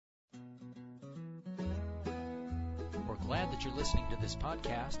glad that you're listening to this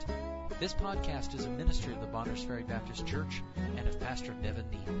podcast. This podcast is a ministry of the Bonners Ferry Baptist Church and of Pastor Nevin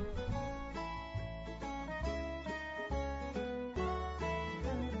Neal.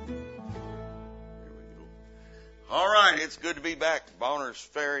 All right, it's good to be back at Bonners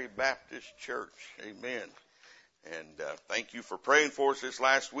Ferry Baptist Church. Amen. And thank you for praying for us this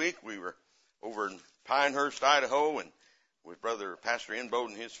last week. We were over in Pinehurst, Idaho, and with Brother Pastor Enbold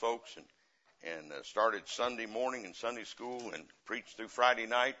and his folks, and started Sunday morning in Sunday school and preached through Friday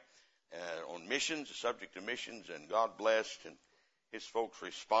night on missions, the subject of missions, and God blessed, and his folks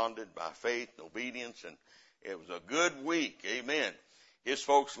responded by faith and obedience, and it was a good week. Amen. His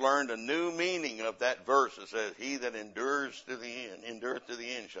folks learned a new meaning of that verse that says, he that endureth to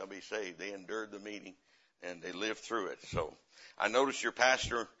the end shall be saved. They endured the meeting and they lived through it. So I noticed your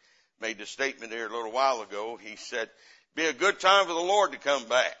pastor made the statement there a little while ago. He said, be a good time for the Lord to come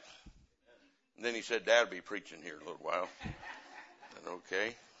back. And then he said, Dad will be preaching here in a little while. And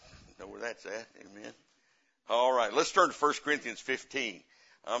okay. Know where that's at. Amen. All right. Let's turn to 1 Corinthians 15.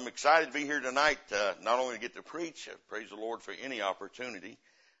 I'm excited to be here tonight, not only to get to preach, praise the Lord for any opportunity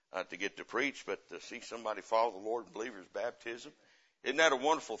to get to preach, but to see somebody follow the Lord in believer's baptism. Isn't that a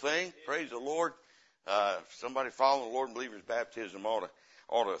wonderful thing? Praise the Lord. Somebody following the Lord in believer's baptism ought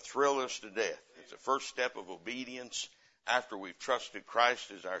to thrill us to death. It's the first step of obedience after we've trusted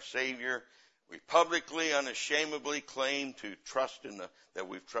Christ as our Savior. We publicly, unashamedly claim to trust that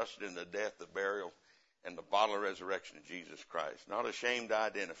we've trusted in the death, the burial, and the bodily resurrection of Jesus Christ. Not ashamed to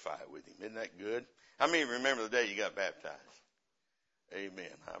identify with him. Isn't that good? How many remember the day you got baptized?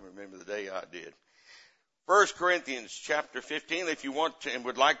 Amen. I remember the day I did. 1 Corinthians chapter 15. If you want to and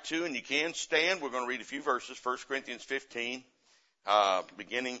would like to, and you can stand, we're going to read a few verses. 1 Corinthians 15,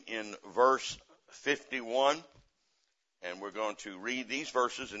 beginning in verse 51. And we're going to read these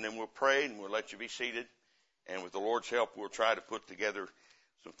verses, and then we'll pray, and we'll let you be seated. And with the Lord's help, we'll try to put together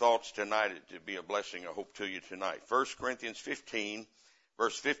some thoughts tonight to be a blessing, I hope, to you tonight. 1 Corinthians 15,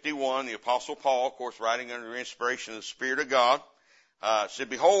 verse 51, the Apostle Paul, of course, writing under the inspiration of the Spirit of God, said,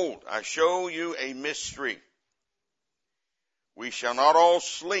 Behold, I show you a mystery. We shall not all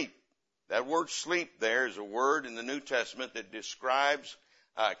sleep. That word sleep there is a word in the New Testament that describes,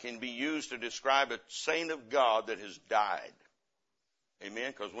 can be used to describe a saint of God that has died.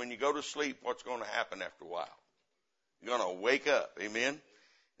 Amen? Because when you go to sleep, what's going to happen after a while? You're going to wake up. Amen?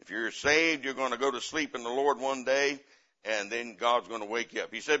 If you're saved, you're going to go to sleep in the Lord one day, and then God's going to wake you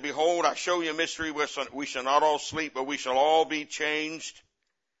up. He said, Behold, I show you a mystery. We shall not all sleep, but we shall all be changed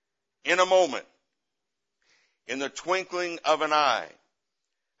in a moment, in the twinkling of an eye.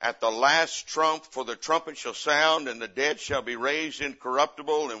 At the last trump, for the trumpet shall sound, and the dead shall be raised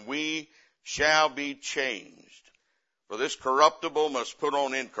incorruptible, and we shall be changed. For this corruptible must put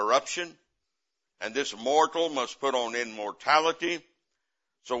on incorruption, and this mortal must put on immortality.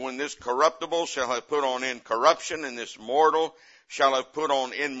 So when this corruptible shall have put on incorruption, and this mortal shall have put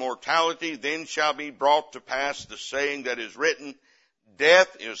on immortality, then shall be brought to pass the saying that is written,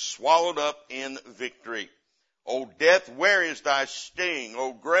 Death is swallowed up in victory. O death, where is thy sting?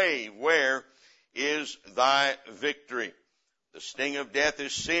 O grave, where is thy victory? The sting of death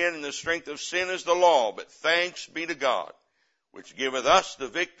is sin, and the strength of sin is the law. But thanks be to God, which giveth us the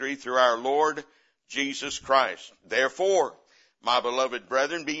victory through our Lord Jesus Christ. Therefore, my beloved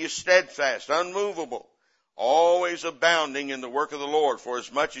brethren, be ye steadfast, unmovable, always abounding in the work of the Lord, for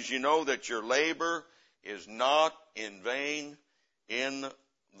as much as you know that your labor is not in vain in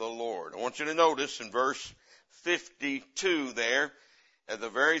the Lord. I want you to notice in verse 52 there, at the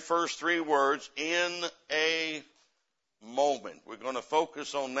very first three words, in a moment. We're going to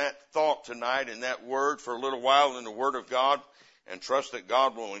focus on that thought tonight and that word for a little while in the Word of God, and trust that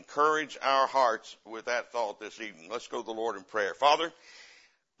God will encourage our hearts with that thought this evening. Let's go to the Lord in prayer. Father,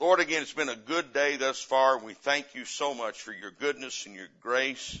 Lord, again, it's been a good day thus far. We thank you so much for your goodness and your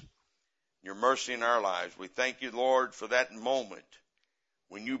grace, your mercy in our lives. We thank you, Lord, for that moment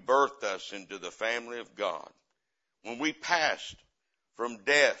when you birthed us into the family of God, when we passed from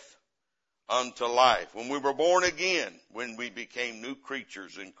death unto life, when we were born again, when we became new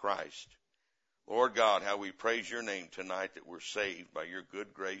creatures in Christ. Lord God, how we praise your name tonight that we're saved by your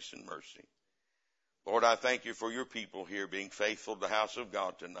good grace and mercy. Lord, I thank you for your people here being faithful to the house of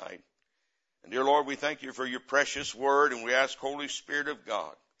God tonight. And dear Lord, we thank you for your precious word, and we ask, Holy Spirit of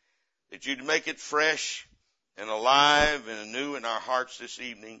God, that you'd make it fresh and alive and anew in our hearts this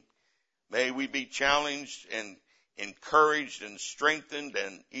evening. May we be challenged and encouraged and strengthened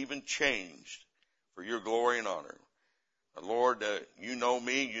and even changed for your glory and honor. Lord, you know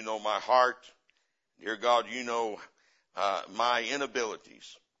me, you know my heart. Dear God, you know my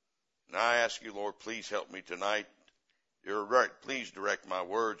inabilities. And I ask you, Lord, please help me tonight Please direct my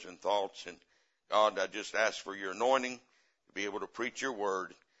words and thoughts. And God, I just ask for your anointing to be able to preach your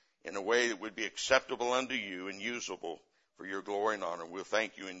word in a way that would be acceptable unto you and usable for your glory and honor. We'll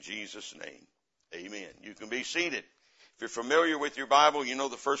thank you in Jesus' name. Amen. You can be seated. If you're familiar with your Bible, you know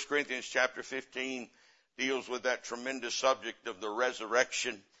the 1 Corinthians chapter 15 deals with that tremendous subject of the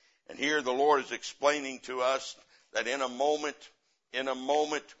resurrection. And here the Lord is explaining to us that in a moment,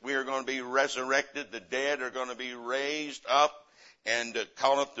 we are going to be resurrected. The dead are going to be raised up and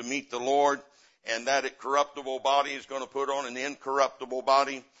caught up to meet the Lord. And that corruptible body is going to put on an incorruptible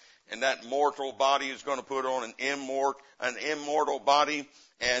body. And that mortal body is going to put on an immortal body.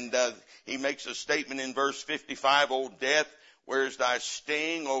 And he makes a statement in verse 55, O death, where is thy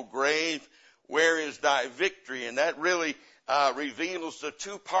sting? O grave, where is thy victory? And that really reveals the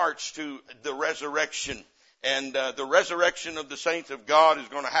two parts to the resurrection. And the resurrection of the saints of God is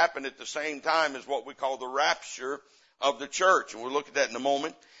going to happen at the same time as what we call the rapture of the church. And we'll look at that in a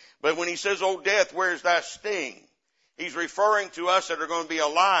moment. But when he says, O death, where is thy sting? He's referring to us that are going to be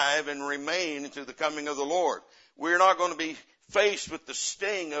alive and remain until the coming of the Lord. We're not going to be faced with the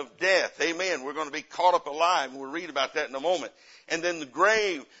sting of death. Amen. We're going to be caught up alive. And we'll read about that in a moment. And then the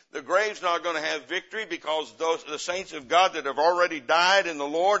grave's not going to have victory, because the saints of God that have already died in the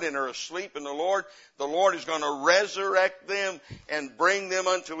Lord and are asleep in the Lord is going to resurrect them and bring them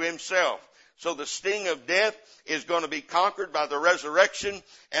unto himself. So the sting of death is going to be conquered by the resurrection,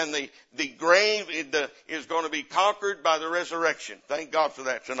 and the grave is going to be conquered by the resurrection. Thank God for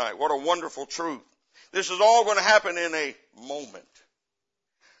that tonight. What a wonderful truth. This is all going to happen in a moment.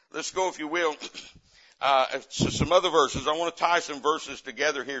 Let's go, if you will, to some other verses. I want to tie some verses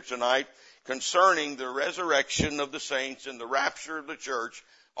together here tonight concerning the resurrection of the saints and the rapture of the church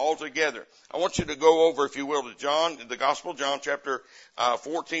altogether. I want you to go over, if you will, to John, the Gospel of John, chapter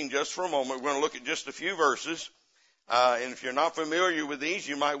 14, just for a moment. We're going to look at just a few verses. And if you're not familiar with these,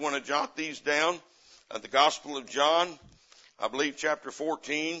 you might want to jot these down. The Gospel of John, I believe, chapter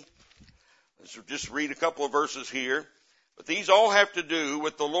 14. Let's just read a couple of verses here. But these all have to do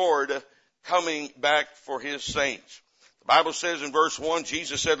with the Lord coming back for his saints. The Bible says in verse 1,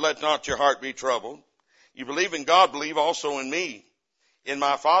 Jesus said, Let not your heart be troubled. You believe in God, believe also in me. In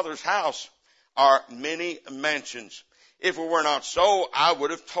my Father's house are many mansions. If it were not so, I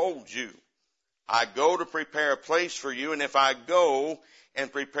would have told you. I go to prepare a place for you, and if I go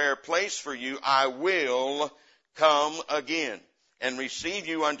and prepare a place for you, I will come again and receive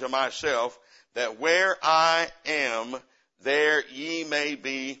you unto myself, that where I am, there ye may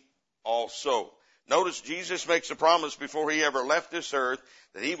be also. Notice Jesus makes a promise before he ever left this earth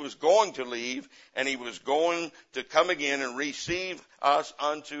that he was going to leave and he was going to come again and receive us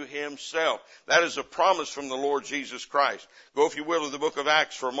unto himself. That is a promise from the Lord Jesus Christ. Go, if you will, to the book of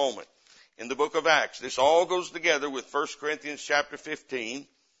Acts for a moment. In the book of Acts, this all goes together with 1 Corinthians chapter 15.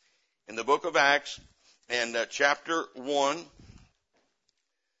 In the book of Acts and chapter 1, let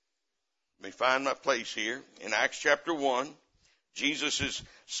me find my place here. In Acts chapter 1, Jesus is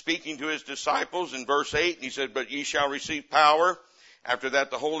speaking to his disciples in verse 8, and he said, But ye shall receive power. After that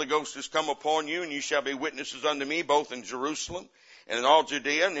the Holy Ghost is come upon you, and ye shall be witnesses unto me, both in Jerusalem and in all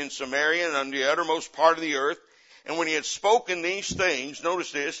Judea and in Samaria and unto the uttermost part of the earth. And when he had spoken these things,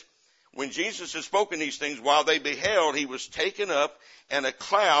 notice this, when Jesus had spoken these things, while they beheld, he was taken up, and a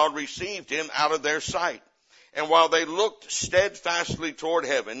cloud received him out of their sight. And while they looked steadfastly toward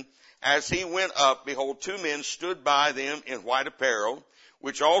heaven, as he went up, behold, two men stood by them in white apparel,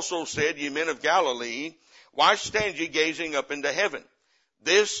 which also said, Ye men of Galilee, why stand ye gazing up into heaven?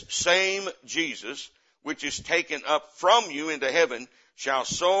 This same Jesus, which is taken up from you into heaven, shall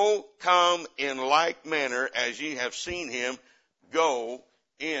so come in like manner as ye have seen him go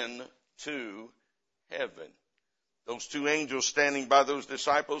into heaven. Those two angels standing by those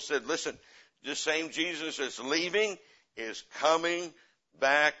disciples said, Listen, this same Jesus that's leaving is coming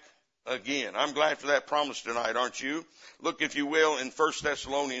back again. I'm glad for that promise tonight, aren't you? Look, if you will, in 1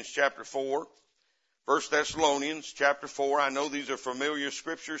 Thessalonians chapter 4. 1 Thessalonians chapter 4. I know these are familiar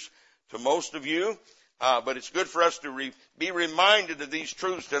scriptures to most of you, but it's good for us to be reminded of these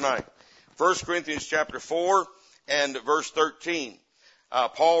truths tonight. 1 Corinthians chapter 4 and verse 13.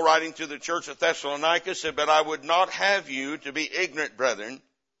 Paul, writing to the church of Thessalonica, said, But I would not have you to be ignorant, brethren,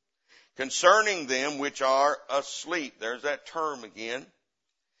 concerning them which are asleep. There's that term again.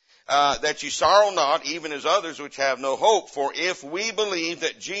 That ye sorrow not, even as others which have no hope. For if we believe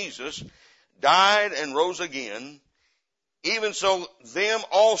that Jesus died and rose again, even so them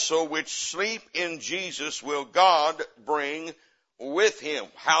also which sleep in Jesus will God bring with him.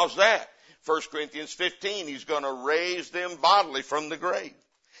 How's that? 1 Corinthians 15, he's going to raise them bodily from the grave.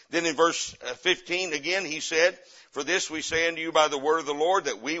 Then in verse 15 again, he said, for this we say unto you by the word of the Lord,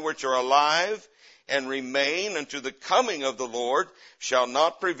 that we which are alive and remain unto the coming of the Lord shall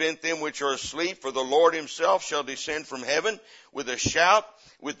not prevent them which are asleep. For the Lord himself shall descend from heaven with a shout,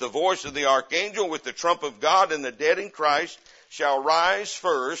 with the voice of the archangel, with the trump of God, and the dead in Christ shall rise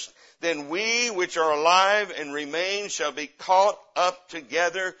first. Then we which are alive and remain shall be caught up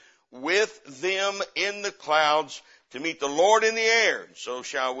together with them in the clouds to meet the Lord in the air. So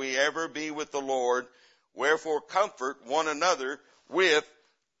shall we ever be with the Lord. Wherefore comfort one another with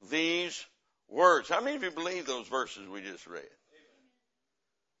these words. How many of you believe those verses we just read?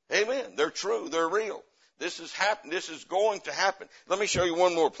 Amen. They're true. They're real. This has happened. This is going to happen. Let me show you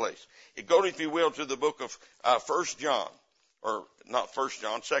one more place. Go, if you will, to the book of 1 John. Or not 1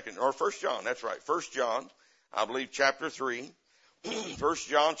 John, 1 John. That's right. 1 John, I believe, chapter 3. 1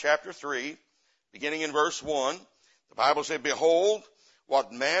 John chapter 3, beginning in verse 1. The Bible said, behold,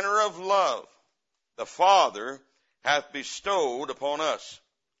 what manner of love the Father hath bestowed upon us,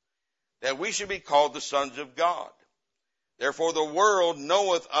 that we should be called the sons of God. Therefore the world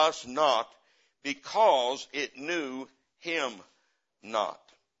knoweth us not, because it knew him not.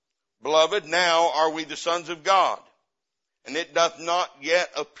 Beloved, now are we the sons of God, and it doth not yet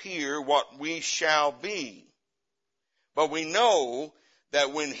appear what we shall be. But we know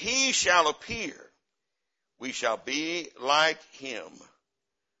that when he shall appear, we shall be like him,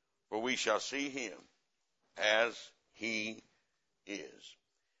 for we shall see him as he is.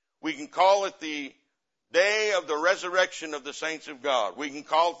 We can call it the day of the resurrection of the saints of God. We can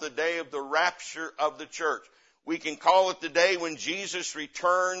call it the day of the rapture of the church. We can call it the day when Jesus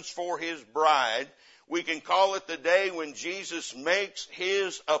returns for his bride. We can call it the day when Jesus makes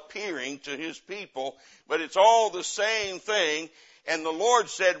his appearing to his people. But it's all the same thing. And the Lord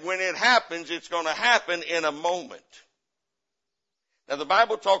said when it happens, it's going to happen in a moment. Now the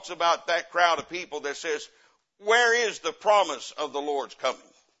Bible talks about that crowd of people that says, where is the promise of the Lord's coming?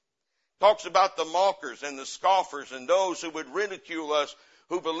 Talks about the mockers and the scoffers and those who would ridicule us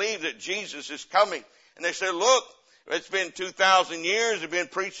who believe that Jesus is coming. And they say, look, it's been 2,000 years. They've been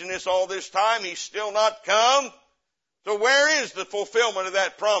preaching this all this time. He's still not come. So where is the fulfillment of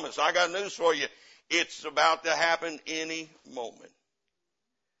that promise? I got news for you. It's about to happen any moment.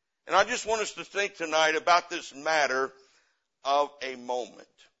 And I just want us to think tonight about this matter of a moment.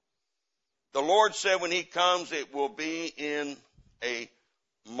 The Lord said when he comes, it will be in a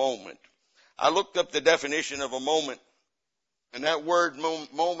moment. I looked up the definition of a moment, and that word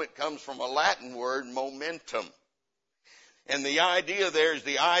moment comes from a Latin word, momentum. And the idea there is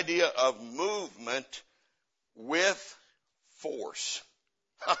the idea of movement with force.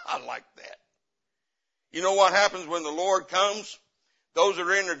 I like that. You know what happens when the Lord comes? Those that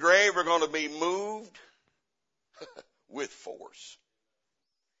are in the grave are going to be moved with force.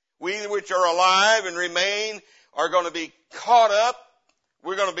 We which are alive and remain are going to be caught up.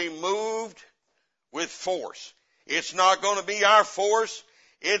 We're going to be moved with force. It's not going to be our force.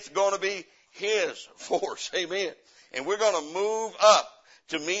 It's going to be his force. Amen. And we're going to move up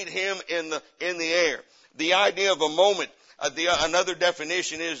to meet him in the air. The idea of a moment, another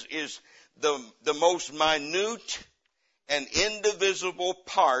definition is the most minute and indivisible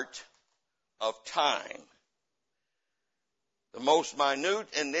part of time. The most minute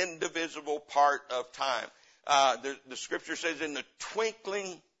and indivisible part of time. The scripture says in the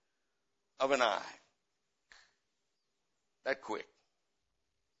twinkling of an eye. That quick.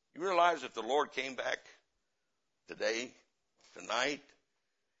 You realize if the Lord came back today, tonight,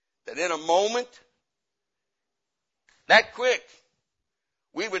 that in a moment, that quick,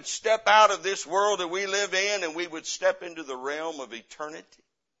 we would step out of this world that we live in and we would step into the realm of eternity.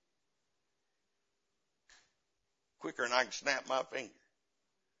 Quicker than I can snap my finger.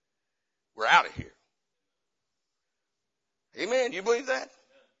 We're out of here. Amen. You believe that?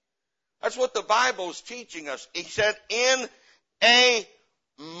 That's what the Bible is teaching us. He said, in a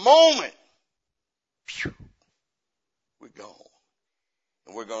moment, we're gone.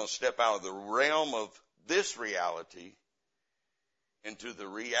 And we're going to step out of the realm of this reality into the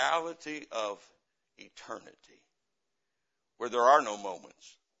reality of eternity, where there are no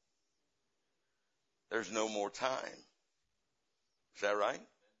moments. There's no more time. Is that right?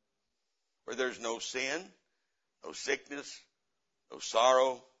 Where there's no sin, no sickness, no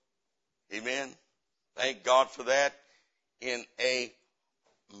sorrow. Amen. Thank God for that. In a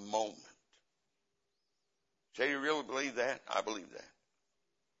moment. Say, you really believe that? I believe that.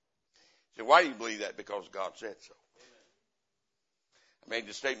 So why do you believe that? Because God said so. I made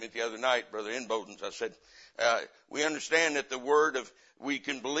the statement the other night, Brother Inbodens. I said, we understand that we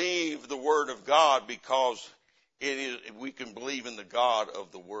can believe the Word of God because we can believe in the God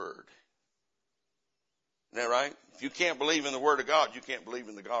of the Word. Isn't that right? If you can't believe in the Word of God, you can't believe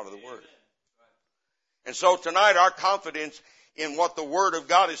in the God of the Word. And so tonight our confidence in what the Word of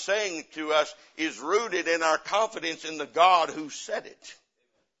God is saying to us is rooted in our confidence in the God who said it.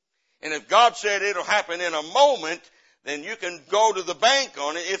 And if God said it'll happen in a moment, then you can go to the bank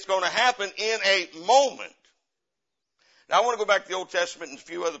on it. It's going to happen in a moment. Now I want to go back to the Old Testament and a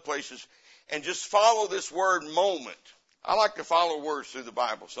few other places and just follow this word moment. I like to follow words through the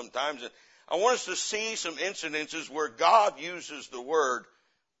Bible sometimes. And I want us to see some incidences where God uses the word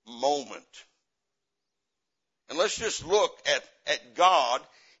moment. And let's just look at God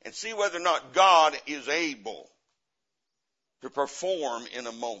and see whether or not God is able to perform in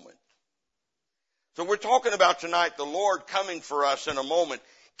a moment. So we're talking about tonight the Lord coming for us in a moment,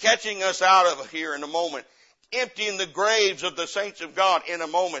 catching us out of here in a moment, emptying the graves of the saints of God in a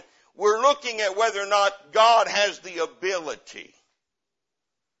moment. We're looking at whether or not God has the ability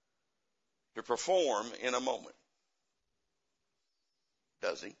to perform in a moment.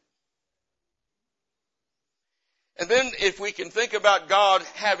 Does he? And then if we can think about God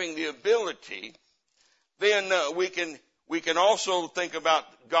having the ability, then we can also think about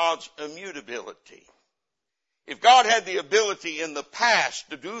God's immutability. If God had the ability in the past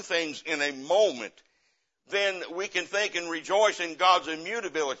to do things in a moment, then we can think and rejoice in God's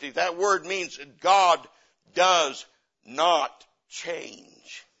immutability. That word means God does not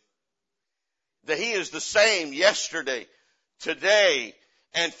change. That He is the same yesterday, today,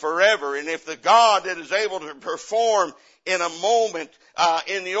 and forever. And if the God that is able to perform in a moment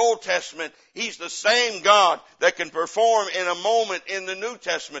in the Old Testament, He's the same God that can perform in a moment in the New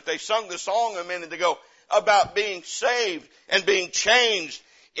Testament. They sung the song a minute ago about being saved and being changed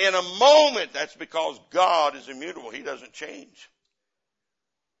in a moment. That's because God is immutable. He doesn't change.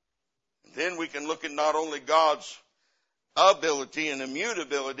 Then we can look at not only God's ability and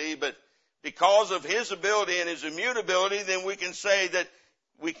immutability, but because of His ability and His immutability, then we can say that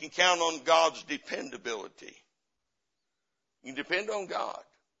we can count on God's dependability. You can depend on God.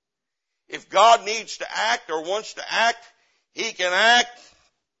 If God needs to act or wants to act, He can act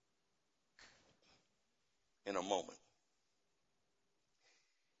in a moment.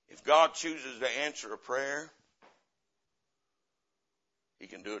 If God chooses to answer a prayer, He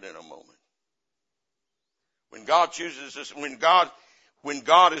can do it in a moment. When God chooses this, when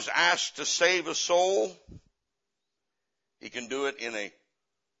God is asked to save a soul, He can do it in a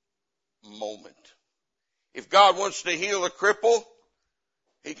moment. If God wants to heal a cripple,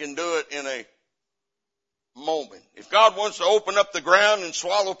 He can do it in a moment. If God wants to open up the ground and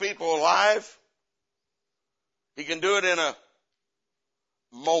swallow people alive, He can do it in a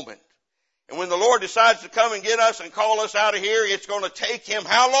moment. And when the Lord decides to come and get us and call us out of here, it's going to take Him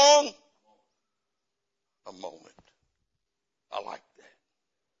how long? A moment. I like that.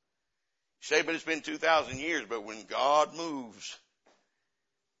 You say, but it's been 2,000 years. But when God moves,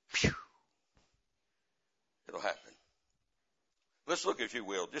 phew, it'll happen. Let's look, if you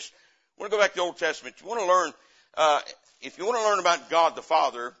will. Just want to go back to the Old Testament. You want to learn, if you want to learn about God the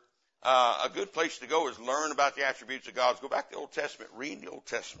Father, a good place to go is learn about the attributes of God. Go back to the Old Testament, read the Old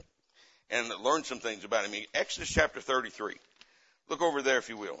Testament, and learn some things about Him. Exodus chapter 33. Look over there, if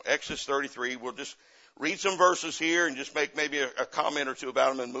you will. Exodus 33. We'll just read some verses here and just make maybe a comment or two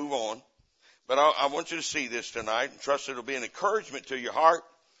about them and move on. But I want you to see this tonight and trust it'll be an encouragement to your heart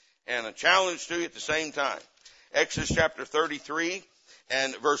and a challenge to you at the same time. Exodus chapter 33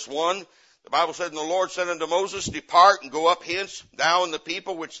 and verse 1. The Bible said, and the Lord said unto Moses, depart and go up hence, thou and the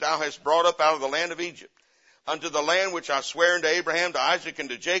people which thou hast brought up out of the land of Egypt, unto the land which I swear unto Abraham, to Isaac, and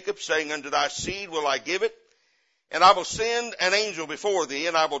to Jacob, saying, unto thy seed will I give it. And I will send an angel before thee,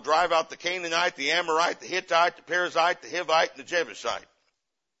 and I will drive out the Canaanite, the Amorite, the Hittite, the Perizzite, the Hivite, and the Jebusite,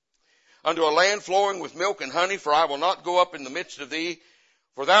 unto a land flowing with milk and honey, for I will not go up in the midst of thee,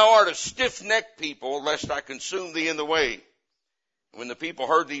 for thou art a stiff-necked people, lest I consume thee in the way. When the people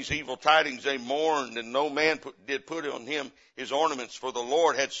heard these evil tidings, they mourned, and no man did put on him his ornaments. For the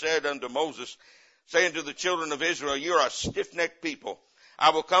Lord had said unto Moses, saying to the children of Israel, you are a stiff-necked people.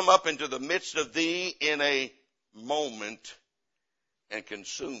 I will come up into the midst of thee in a moment and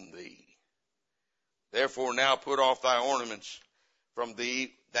consume thee. Therefore now put off thy ornaments from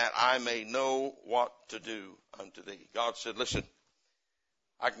thee, that I may know what to do unto thee. God said, listen,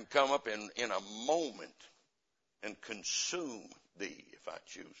 I can come up in a moment and consume thee if I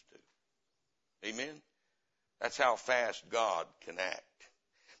choose to. Amen? That's how fast God can act.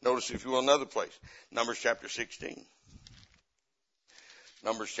 Notice, if you will, another place. Numbers chapter 16.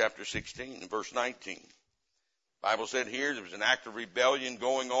 Numbers chapter 16 and verse 19. Bible said here there was an act of rebellion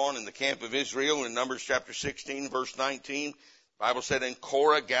going on in the camp of Israel in Numbers chapter 16, verse 19. Bible said, and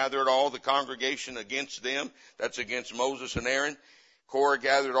Korah gathered all the congregation against them. That's against Moses and Aaron. Korah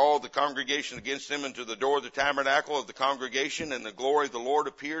gathered all the congregation against them into the door of the tabernacle of the congregation, and the glory of the Lord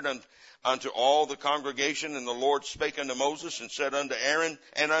appeared unto all the congregation. And the Lord spake unto Moses and said unto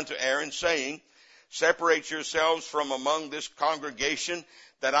Aaron, saying, separate yourselves from among this congregation,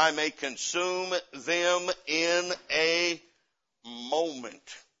 that I may consume them in a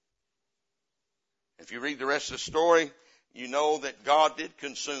moment. If you read the rest of the story, you know that God did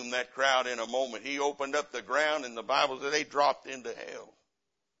consume that crowd in a moment. He opened up the ground, and the Bible said they dropped into hell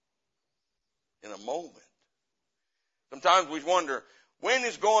in a moment. Sometimes we wonder, when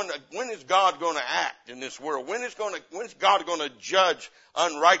is God going to act in this world? When's God going to judge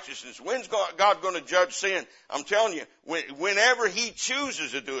unrighteousness? When's God going to judge sin? I'm telling you, whenever He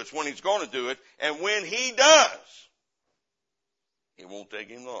chooses to do it's when He's going to do it. And when He does, it won't take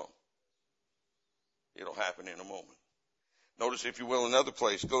Him long. It'll happen in a moment. Notice, if you will, another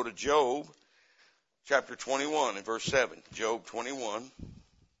place. Go to Job chapter 21 and verse 7. Job 21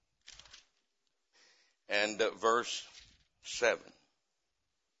 and verse 7.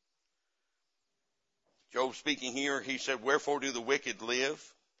 Job speaking here, he said, wherefore do the wicked live?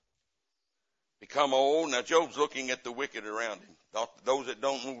 Become old. Now Job's looking at the wicked around him. Those that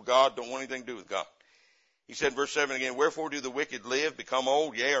don't know God, don't want anything to do with God. He said, verse 7 again, wherefore do the wicked live, become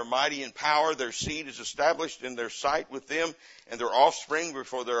old, yea, are mighty in power. Their seed is established in their sight with them, and their offspring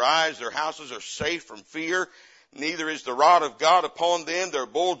before their eyes. Their houses are safe from fear. Neither is the rod of God upon them. Their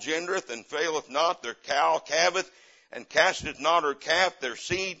bull gendereth and faileth not. Their cow calveth and casteth not her calf. Their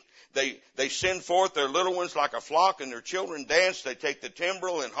seed, they send forth their little ones like a flock, and their children dance. They take the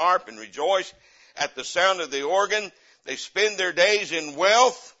timbrel and harp and rejoice at the sound of the organ. They spend their days in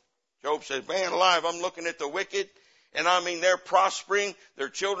wealth. Job says, man alive, I'm looking at the wicked, and I mean they're prospering, their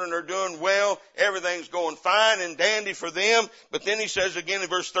children are doing well, everything's going fine and dandy for them. But then he says again in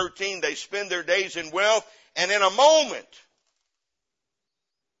verse 13, they spend their days in wealth, and in a moment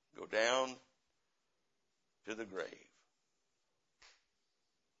go down to the grave.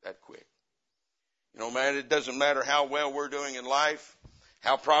 That quick. You know, man, it doesn't matter how well we're doing in life,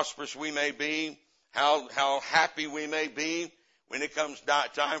 how prosperous we may be, how happy we may be. When it comes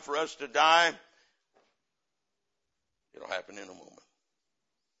time for us to die, it'll happen in a moment.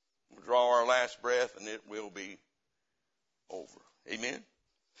 We'll draw our last breath and it will be over. Amen?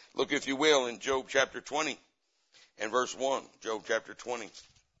 Look, if you will, in Job chapter 20 and verse 1. Job chapter 20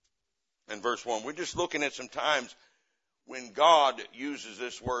 and verse 1. We're just looking at some times when God uses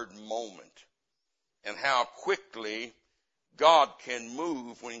this word moment and how quickly God can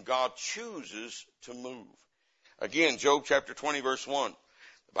move when God chooses to move. Again, Job chapter 20, verse 1.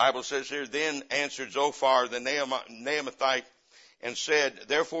 The Bible says here, then answered Zophar the Naamathite and said,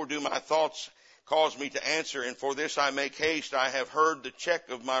 therefore do my thoughts cause me to answer, and for this I make haste. I have heard the check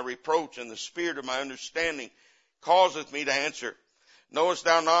of my reproach, and the spirit of my understanding causeth me to answer. Knowest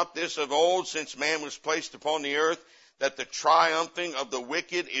thou not this of old, since man was placed upon the earth, that the triumphing of the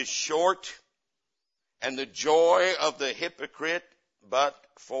wicked is short, and the joy of the hypocrite but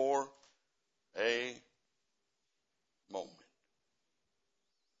for a moment.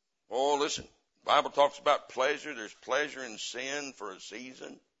 Oh, listen, the Bible talks about pleasure. There's pleasure in sin for a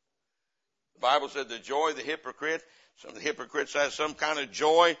season. The Bible said the joy of the hypocrite, some of the hypocrites have some kind of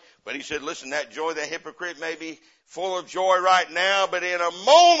joy, but he said, listen, that joy, that hypocrite may be full of joy right now, but in a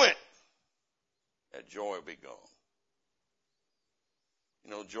moment, that joy will be gone.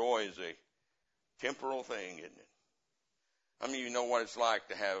 You know, joy is a temporal thing, isn't it? How many of you know what it's like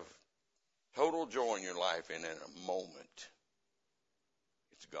to have total joy in your life, and in a moment,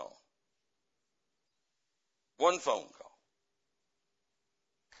 it's gone. One phone call.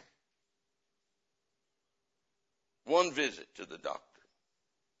 One visit to the doctor.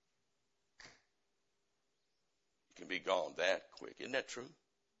 It can be gone that quick. Isn't that true?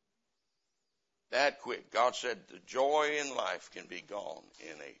 That quick. God said the joy in life can be gone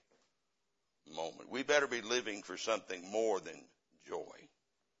in a moment. We better be living for something more than joy.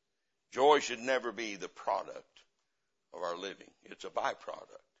 Joy should never be the product of our living. It's a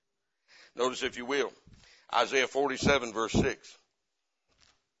byproduct. Notice, if you will, Isaiah 47 verse 6.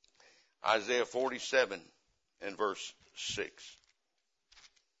 Isaiah 47 and verse 6.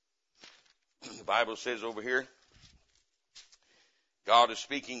 The Bible says over here, God is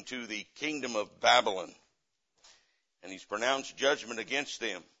speaking to the kingdom of Babylon, and He's pronounced judgment against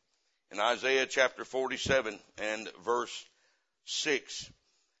them. In Isaiah chapter 47 and verse 6.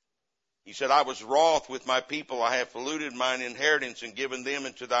 He said, I was wroth with my people. I have polluted mine inheritance and given them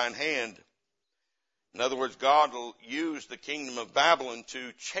into thine hand. In other words, God will use the kingdom of Babylon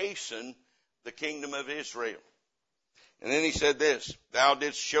to chasten the kingdom of Israel. And then he said this, thou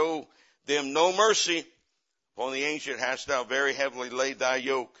didst show them no mercy. Upon the ancient hast thou very heavily laid thy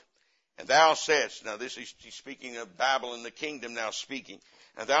yoke. And thou saidst, now this is he's speaking of Babylon, the kingdom now speaking.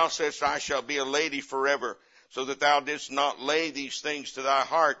 And thou saidst, I shall be a lady forever, so that thou didst not lay these things to thy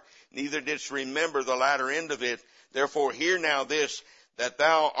heart, neither didst remember the latter end of it. Therefore hear now this, that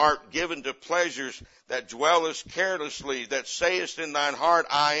thou art given to pleasures, that dwellest carelessly, that sayest in thine heart,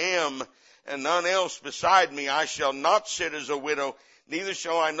 I am, and none else beside me. I shall not sit as a widow, neither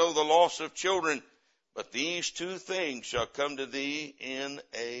shall I know the loss of children. But these two things shall come to thee in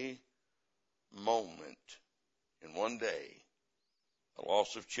a moment, in one day, the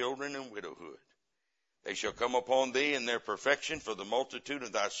loss of children and widowhood. They shall come upon thee in their perfection for the multitude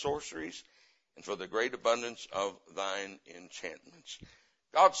of thy sorceries and for the great abundance of thine enchantments.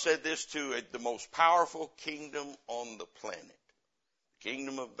 God said this to the most powerful kingdom on the planet, the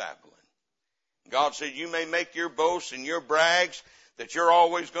kingdom of Babylon. God said, you may make your boasts and your brags that you're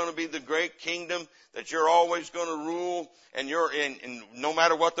always going to be the great kingdom, that you're always going to rule, and no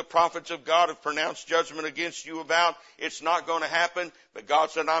matter what the prophets of God have pronounced judgment against you about, it's not going to happen. But God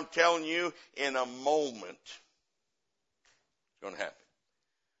said, I'm telling you, in a moment, it's going to happen.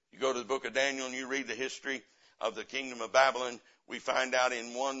 You go to the book of Daniel and you read the history of the kingdom of Babylon, we find out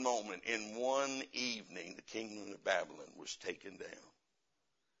in one moment, in one evening, the kingdom of Babylon was taken down.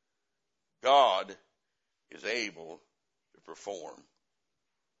 God is able to perform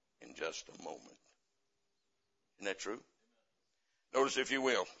in just a moment. Isn't that true? Notice, if you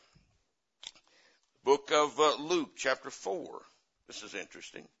will, the book of Luke, chapter 4. This is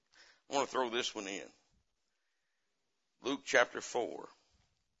interesting. I want to throw this one in. Luke, chapter 4.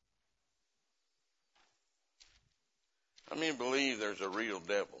 How many believe there's a real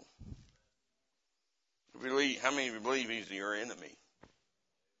devil? How many of you believe he's your enemy? I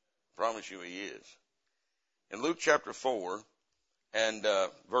promise you he is. In Luke chapter 4 and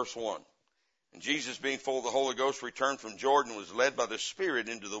verse 1. And Jesus, being full of the Holy Ghost, returned from Jordan, was led by the Spirit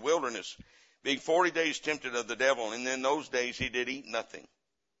into the wilderness, being 40 days tempted of the devil. And in those days he did eat nothing.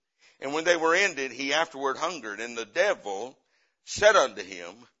 And when they were ended, he afterward hungered. And the devil said unto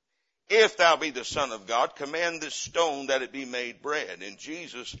him, if thou be the Son of God, command this stone that it be made bread. And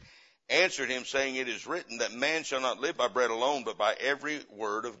Jesus answered him, saying, it is written that man shall not live by bread alone, but by every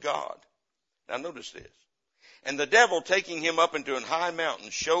word of God. Now notice this. And the devil, taking him up into an high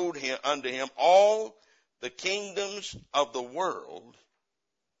mountain, showed unto him all the kingdoms of the world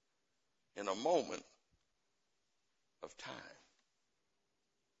in a moment of time.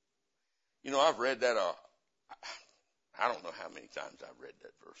 You know, I've read that, I don't know how many times I've read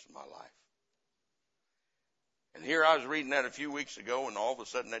that verse in my life. And here I was reading that a few weeks ago, and all of a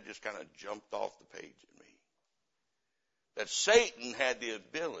sudden that just kind of jumped off the page at me. That Satan had the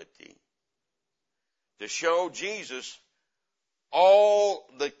ability to show Jesus all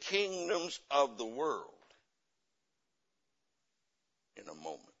the kingdoms of the world in a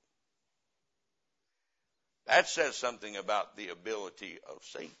moment. That says something about the ability of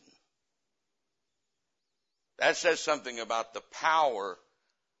Satan. That says something about the power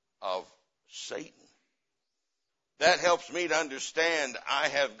of Satan. That helps me to understand I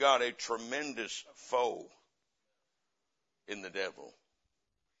have got a tremendous foe in the devil.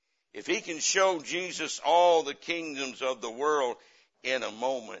 If he can show Jesus all the kingdoms of the world in a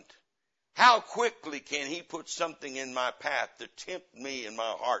moment, how quickly can he put something in my path to tempt me in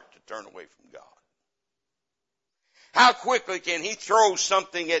my heart to turn away from God? How quickly can he throw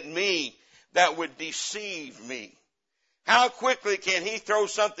something at me that would deceive me? How quickly can he throw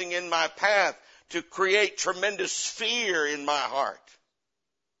something in my path to create tremendous fear in my heart?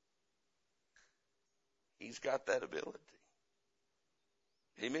 He's got that ability.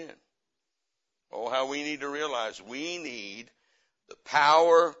 Amen. Oh, how we need to realize we need the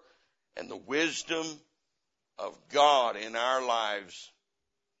power and the wisdom of God in our lives,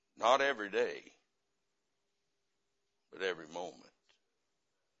 not every day, but every moment.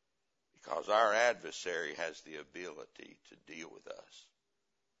 Because our adversary has the ability to deal with us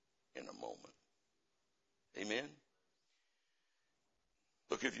in a moment. Amen?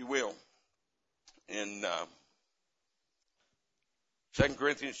 Look, if you will, in 2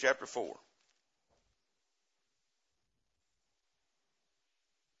 Corinthians chapter 4.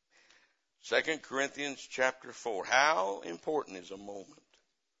 2 Corinthians chapter 4. How important is a moment?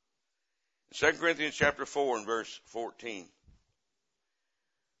 In 2 Corinthians chapter 4 and verse 14.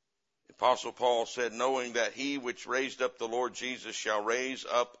 The Apostle Paul said, knowing that he which raised up the Lord Jesus shall raise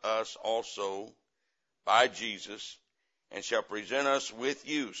up us also by Jesus and shall present us with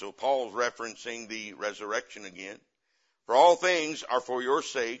you. So Paul's referencing the resurrection again. For all things are for your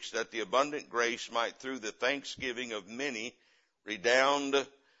sakes, that the abundant grace might through the thanksgiving of many redound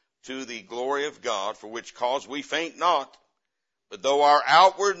to the glory of God, for which cause we faint not. But though our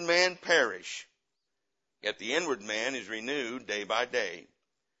outward man perish, yet the inward man is renewed day by day.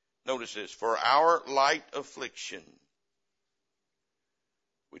 Notice this, for our light affliction,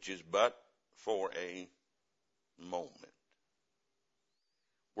 which is but for a moment,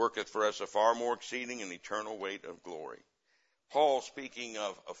 worketh for us a far more exceeding and eternal weight of glory. Paul, speaking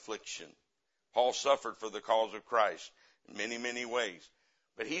of affliction, Paul suffered for the cause of Christ in many, many ways.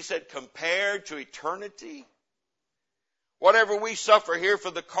 But he said, compared to eternity, whatever we suffer here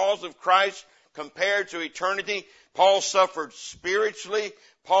for the cause of Christ, compared to eternity, Paul suffered spiritually,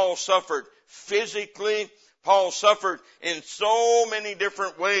 Paul suffered physically, Paul suffered in so many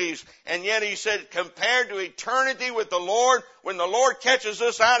different ways. And yet he said, compared to eternity with the Lord, when the Lord catches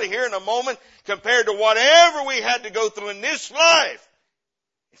us out of here in a moment, compared to whatever we had to go through in this life,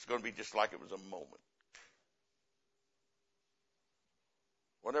 it's going to be just like it was a moment.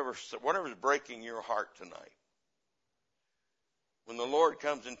 Whatever's breaking your heart tonight, when the Lord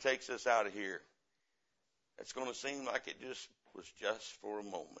comes and takes us out of here, it's going to seem like it was just for a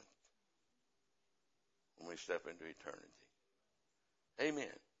moment when we step into eternity.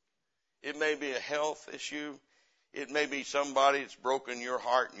 Amen. It may be a health issue. It may be somebody that's broken your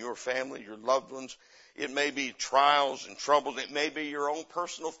heart and your family, your loved ones. It may be trials and troubles. It may be your own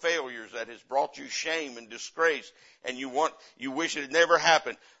personal failures that has brought you shame and disgrace, and you wish it had never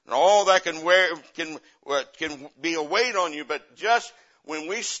happened. And all that can be a weight on you, but just when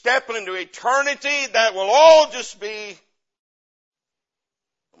we step into eternity, that will all just be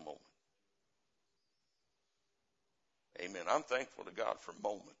a moment. Amen. I'm thankful to God for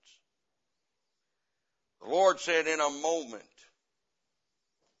moments. The Lord said, in a moment,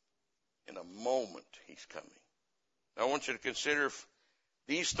 He's coming. Now, I want you to consider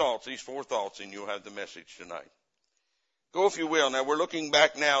these thoughts, these four thoughts, and you'll have the message tonight. Go, if you will. Now, we're looking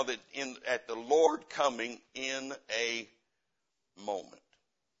back now at the Lord coming in a moment.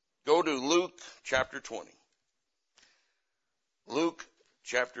 Go to Luke chapter 20. Luke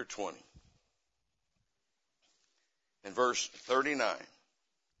chapter 20 and verse 39.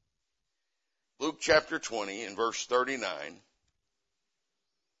 Luke chapter 20 and verse 39.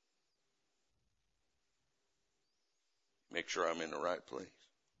 Make sure I'm in the right place.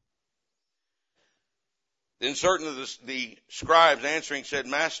 Then certain of the scribes answering said,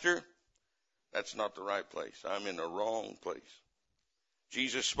 Master, that's not the right place. I'm in the wrong place.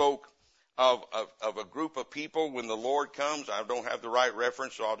 Jesus spoke of a group of people when the Lord comes. I don't have the right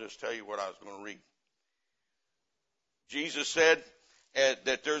reference, so I'll just tell you what I was going to read. Jesus said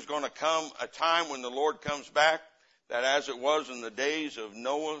that there's going to come a time when the Lord comes back, that as it was in the days of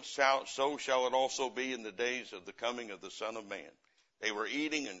Noah, so shall it also be in the days of the coming of the Son of Man. They were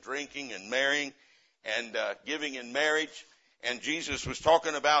eating and drinking and marrying and giving in marriage. And Jesus was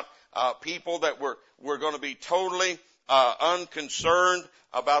talking about people that were going to be totally unconcerned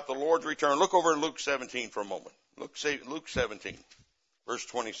about the Lord's return. Look over in Luke 17 for a moment. Luke 17, verse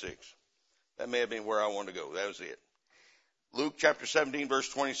 26. That may have been where I wanted to go. That was it. Luke chapter 17, verse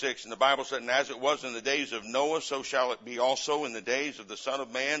 26, and the Bible said, And as it was in the days of Noah, so shall it be also in the days of the Son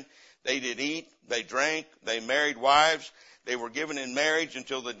of Man. They did eat, they drank, they married wives, they were given in marriage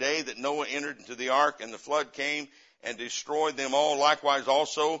until the day that Noah entered into the ark, and the flood came and destroyed them all. Likewise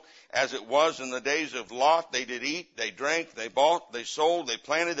also, as it was in the days of Lot, they did eat, they drank, they bought, they sold, they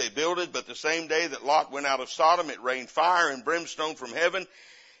planted, they builded. But the same day that Lot went out of Sodom, it rained fire and brimstone from heaven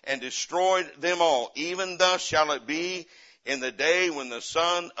and destroyed them all. Even thus shall it be in the day when the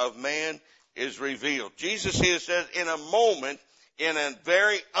Son of Man is revealed. Jesus here says, in a moment, in a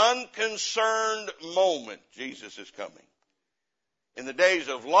very unconcerned moment, Jesus is coming. In the days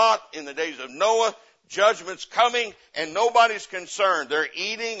of Lot, in the days of Noah, judgment's coming and nobody's concerned. They're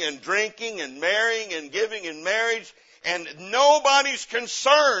eating and drinking and marrying and giving in marriage, and nobody's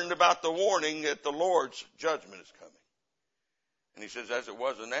concerned about the warning that the Lord's judgment is coming. And he says, as it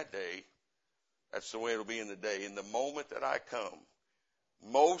was in that day, that's the way it'll be in the day. In the moment that I come,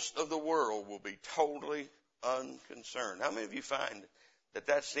 most of the world will be totally unconcerned. How many of you find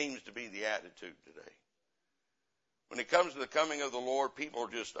that seems to be the attitude today? When it comes to the coming of the Lord, people are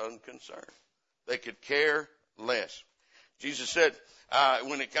just unconcerned. They could care less. Jesus said,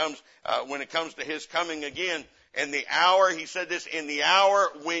 when it comes to His coming again, in the hour, He said this, in the hour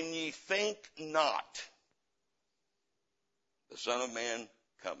when ye think not, the Son of Man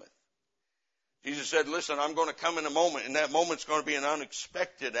cometh. Jesus said, listen, I'm going to come in a moment, and that moment's going to be an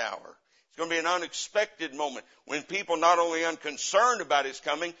unexpected hour. It's going to be an unexpected moment when people not only unconcerned about His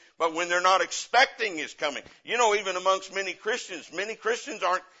coming, but when they're not expecting His coming. You know, even amongst many Christians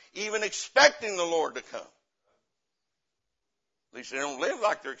aren't even expecting the Lord to come. At least they don't live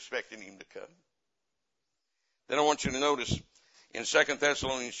like they're expecting Him to come. Then I want you to notice in 2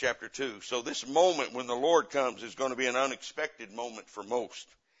 Thessalonians chapter 2. So this moment when the Lord comes is going to be an unexpected moment for most.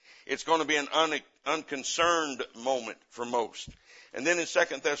 It's going to be an unconcerned moment for most. And then in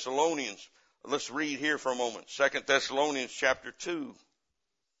 2 Thessalonians, let's read here for a moment. 2 Thessalonians chapter 2.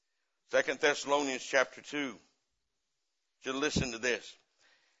 2 Thessalonians chapter 2. You listen to this.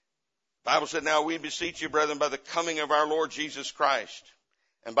 The Bible said, now we beseech you, brethren, by the coming of our Lord Jesus Christ,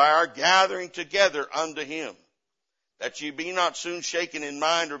 and by our gathering together unto Him, that ye be not soon shaken in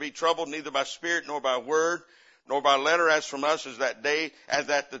mind or be troubled, neither by spirit nor by word, nor by letter as from us as that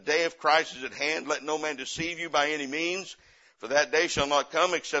the day of Christ is at hand. Let no man deceive you by any means. For that day shall not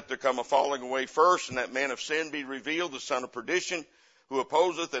come except there come a falling away first, and that man of sin be revealed, the son of perdition, who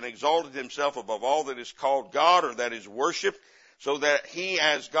opposeth and exalteth himself above all that is called God, or that is worshipped, so that he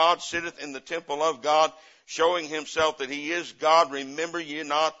as God sitteth in the temple of God, showing himself that he is God. Remember ye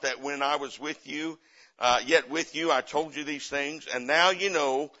not that when I was with you, yet with you I told you these things, and now ye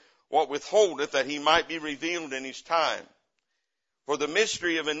know what withholdeth, that he might be revealed in his time. For the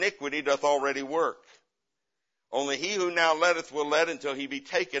mystery of iniquity doth already work. Only he who now letteth will let until he be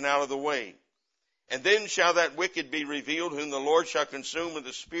taken out of the way. And then shall that wicked be revealed, whom the Lord shall consume with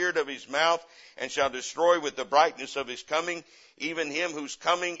the spirit of his mouth, and shall destroy with the brightness of his coming, even him whose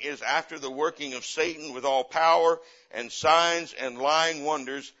coming is after the working of Satan, with all power and signs and lying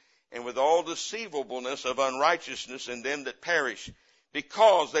wonders, and with all deceivableness of unrighteousness in them that perish,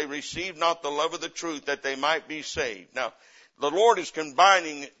 because they receive not the love of the truth, that they might be saved. Now, the Lord is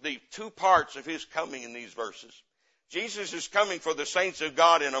combining the two parts of His coming in these verses. Jesus is coming for the saints of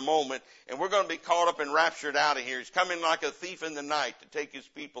God in a moment, and we're going to be caught up and raptured out of here. He's coming like a thief in the night to take His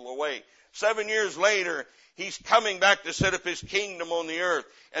people away. 7 years later, He's coming back to set up His kingdom on the earth.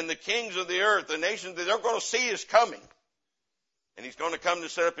 And the kings of the earth, the nations, they're going to see His coming. And He's going to come to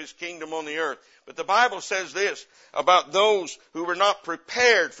set up His kingdom on the earth. But the Bible says this about those who were not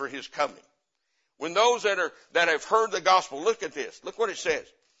prepared for His coming. When those that have heard the gospel, look at this. Look what it says.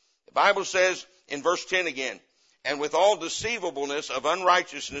 The Bible says in verse 10 again, and with all deceivableness of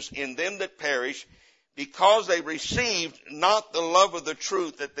unrighteousness in them that perish, because they received not the love of the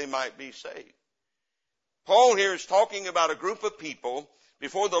truth, that they might be saved. Paul here is talking about a group of people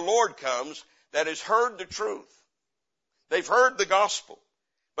before the Lord comes that has heard the truth. They've heard the gospel,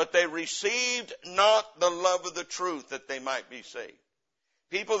 but they received not the love of the truth, that they might be saved.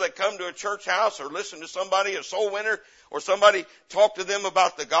 People that come to a church house or listen to somebody, a soul winner, or somebody talk to them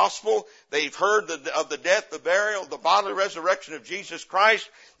about the gospel. They've heard of the death, the burial, the bodily resurrection of Jesus Christ.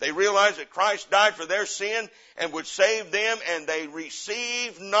 They realize that Christ died for their sin and would save them, and they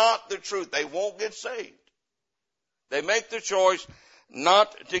receive not the truth. They won't get saved. They make the choice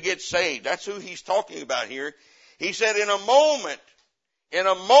not to get saved. That's who he's talking about here. He said in a moment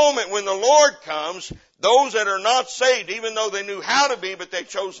when the Lord comes, those that are not saved, even though they knew how to be, but they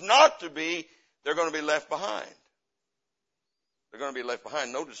chose not to be, they're going to be left behind. They're going to be left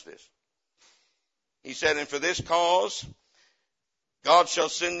behind. Notice this. He said, and for this cause, God shall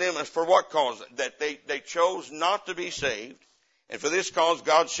send them. For what cause? That they chose not to be saved. And for this cause,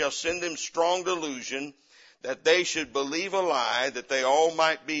 God shall send them strong delusion, that they should believe a lie, that they all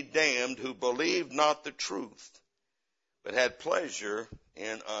might be damned, who believed not the truth, but had pleasure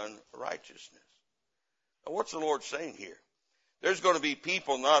in unrighteousness. Now, what's the Lord saying here? There's going to be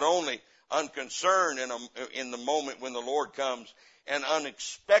people not only unconcerned in the moment when the Lord comes and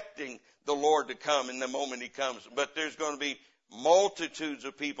unexpecting the Lord to come in the moment He comes, but there's going to be multitudes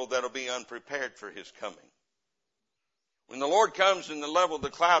of people that will be unprepared for His coming. When the Lord comes in the level of the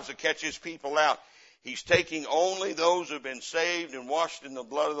clouds to catch His people out, He's taking only those who have been saved and washed in the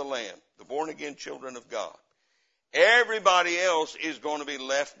blood of the Lamb, the born-again children of God. Everybody else is going to be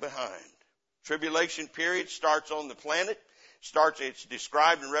left behind. Tribulation period starts on the planet. It's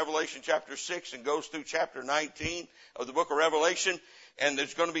described in Revelation chapter 6 and goes through chapter 19 of the book of Revelation. And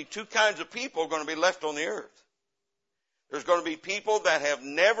there's going to be two kinds of people going to be left on the earth. There's going to be people that have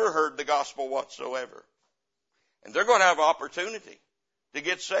never heard the gospel whatsoever. And they're going to have opportunity to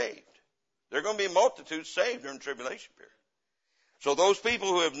get saved. There are going to be multitudes saved during the tribulation period. So those people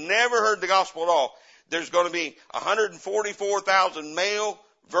who have never heard the gospel at all, there's going to be 144,000 male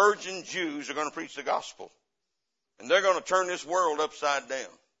virgin Jews who are going to preach the gospel. And they're going to turn this world upside down,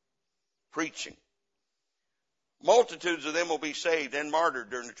 preaching. Multitudes of them will be saved and martyred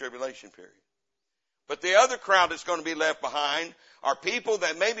during the tribulation period. But the other crowd that's going to be left behind are people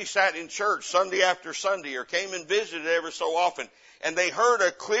that maybe sat in church Sunday after Sunday or came and visited ever so often, and they heard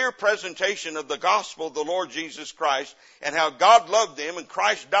a clear presentation of the gospel of the Lord Jesus Christ and how God loved them and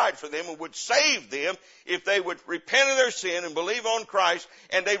Christ died for them and would save them if they would repent of their sin and believe on Christ,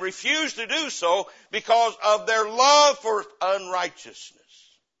 and they refused to do so because of their love for unrighteousness.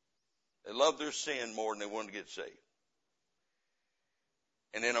 They loved their sin more than they wanted to get saved.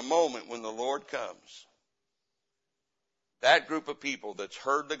 And in a moment when the Lord comes, that group of people that's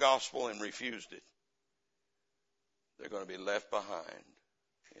heard the gospel and refused it, they're going to be left behind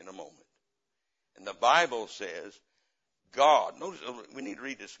in a moment. And the Bible says, God, notice, we need to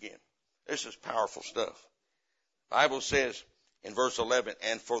read this again. This is powerful stuff. The Bible says in verse 11,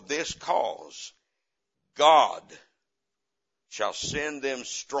 and for this cause, God shall send them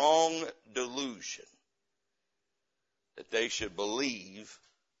strong delusion, that they should believe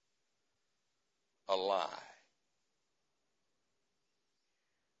a lie.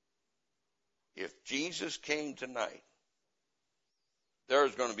 If Jesus came tonight,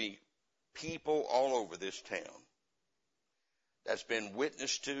 there's going to be people all over this town that's been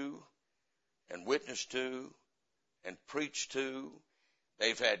witnessed to and preached to.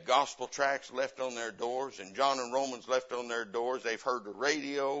 They've had gospel tracts left on their doors and John and Romans left on their doors. They've heard the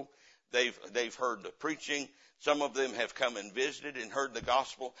radio. They've heard the preaching. Some of them have come and visited and heard the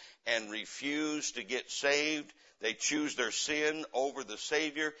gospel and refused to get saved. They choose their sin over the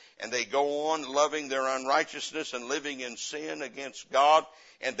Savior, and they go on loving their unrighteousness and living in sin against God.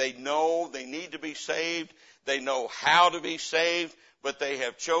 And they know they need to be saved. They know how to be saved, but they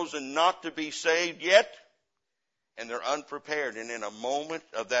have chosen not to be saved yet. And they're unprepared. And in a moment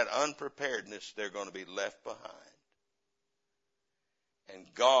of that unpreparedness, they're going to be left behind.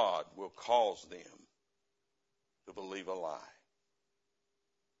 And God will cause them to believe a lie.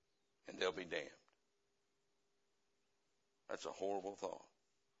 And they'll be damned. That's a horrible thought.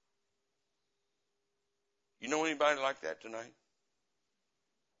 You know anybody like that tonight?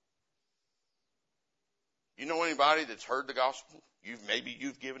 You know anybody that's heard the gospel? Maybe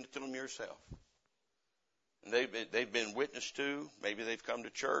you've given it to them yourself. And they've been witnessed to. Maybe they've come to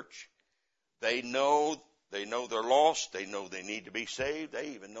church. They know they're lost. They know they need to be saved. They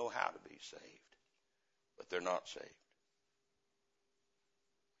even know how to be saved. But they're not saved.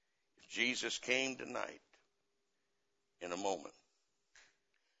 If Jesus came tonight, in a moment,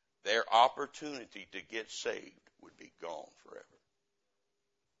 their opportunity to get saved would be gone forever.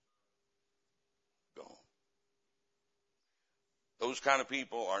 Gone. Those kind of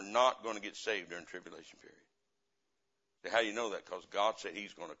people are not going to get saved during the tribulation period. How do you know that? Because God said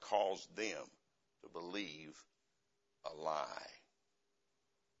He's going to cause them to believe a lie.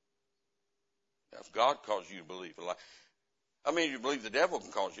 Now, if God calls you to believe a lie, I mean, you believe the devil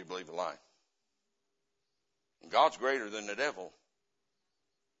can cause you to believe a lie. And God's greater than the devil.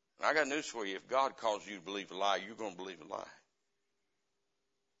 And I got news for you. If God calls you to believe a lie, you're going to believe a lie.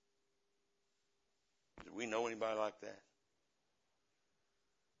 Do we know anybody like that?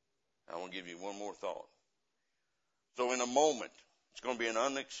 I want to give you one more thought. So in a moment, it's going to be an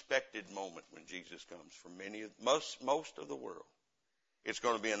unexpected moment when Jesus comes for most of the world. It's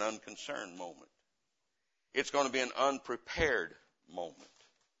going to be an unconcerned moment. It's going to be an unprepared moment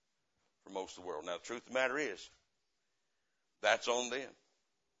for most of the world. Now, the truth of the matter is, that's on them.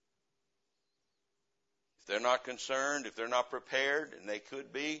 If they're not concerned, if they're not prepared, and they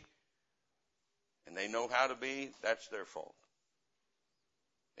could be, and they know how to be, that's their fault.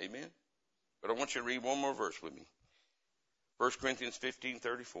 Amen? But I want you to read one more verse with me. 1 Corinthians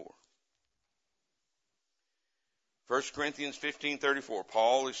 15:34. 1 Corinthians 15:34.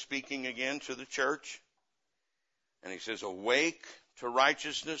 Paul is speaking again to the church. And he says, awake to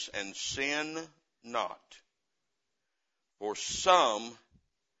righteousness and sin not. For some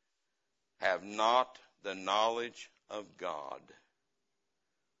have not the knowledge of God.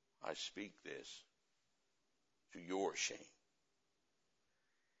 I speak this to your shame.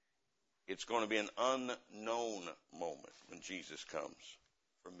 It's going to be an unknown moment when Jesus comes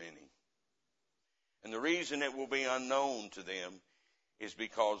for many. And the reason it will be unknown to them is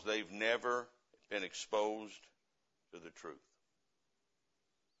because they've never been exposed to the truth.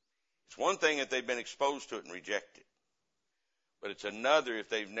 It's one thing if they've been exposed to it and reject it. But it's another if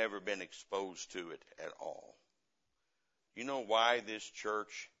they've never been exposed to it at all. You know why this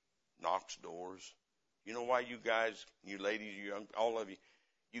church knocks doors? You know why you guys, you ladies, you young, all of you,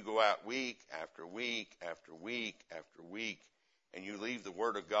 you go out week after week after week after week, and you leave the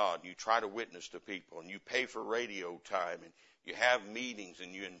Word of God, and you try to witness to people, and you pay for radio time, and you have meetings,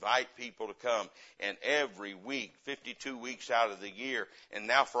 and you invite people to come, and every week, 52 weeks out of the year, and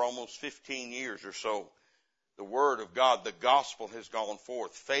now for almost 15 years or so, the Word of God, the gospel has gone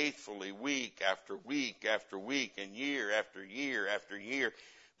forth faithfully week after week after week, and year after year after year,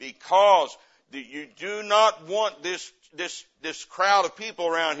 because you do not want this crowd of people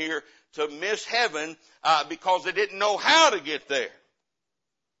around here to miss heaven because they didn't know how to get there.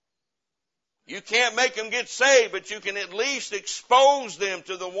 You can't make them get saved, but you can at least expose them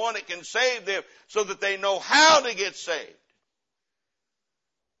to the one that can save them so that they know how to get saved.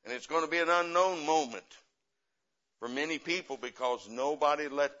 And it's going to be an unknown moment for many people because nobody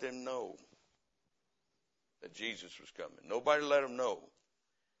let them know that Jesus was coming. Nobody let them know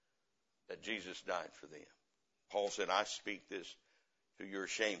that Jesus died for them. Paul said, I speak this to your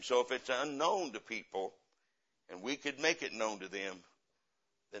shame. So if it's unknown to people and we could make it known to them,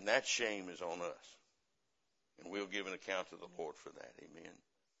 then that shame is on us. And we'll give an account to the Lord for that. Amen.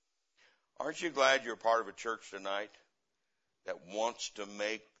 Aren't you glad you're a part of a church tonight that wants to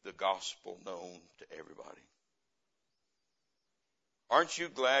make the gospel known to everybody? Aren't you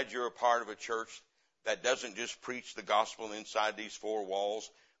glad you're a part of a church that doesn't just preach the gospel inside these four walls,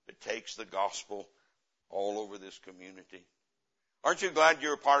 but takes the gospel all over this community? Aren't you glad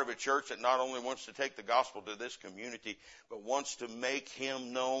you're a part of a church that not only wants to take the gospel to this community, but wants to make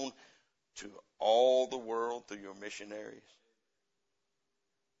him known to all the world through your missionaries?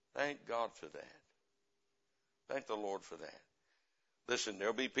 Thank God for that. Thank the Lord for that. Listen,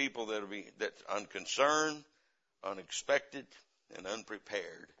 there'll be people that's unconcerned, unexpected, and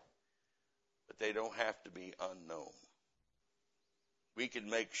unprepared, but they don't have to be unknown. We can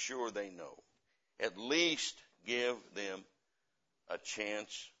make sure they know. At least give them a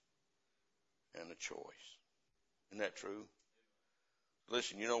chance and a choice. Isn't that true?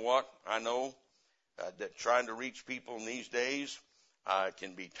 Listen, you know what? I know that trying to reach people in these days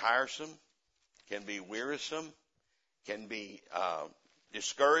can be tiresome, can be wearisome, can be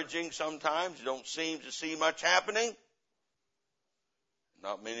discouraging sometimes. You don't seem to see much happening.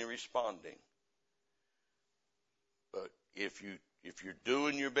 Not many responding. But if you're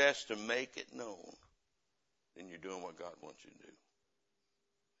doing your best to make it known, then you're doing what God wants you to do.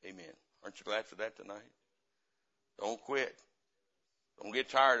 Amen. Aren't you glad for that tonight? Don't quit. Don't get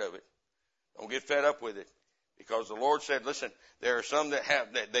tired of it. Don't get fed up with it. Because the Lord said, listen, there are some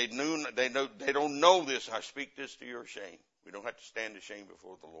that they don't know this. I speak this to your shame. We don't have to stand ashamed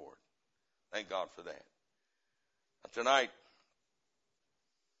before the Lord. Thank God for that. Now, tonight,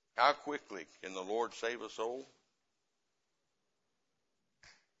 how quickly can the Lord save a soul?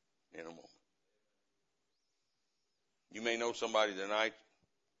 In a moment. You may know somebody tonight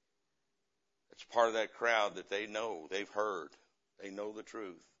that's part of that crowd that they know, they've heard, they know the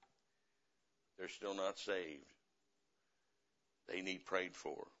truth. They're still not saved. They need prayed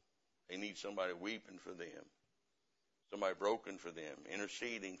for. They need somebody weeping for them, somebody broken for them,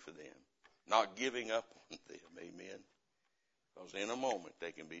 interceding for them, not giving up on them. Amen. Because in a moment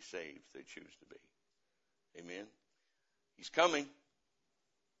they can be saved if they choose to be. Amen. He's coming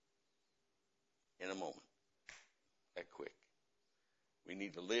in a moment. That quick. We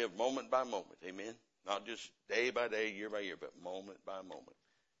need to live moment by moment. Amen. Not just day by day, year by year, but moment by moment.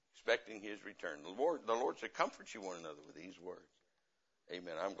 Expecting his return. The Lord said, comfort you one another with these words.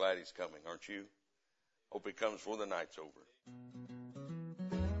 Amen. I'm glad he's coming, aren't you? Hope he comes before the night's over.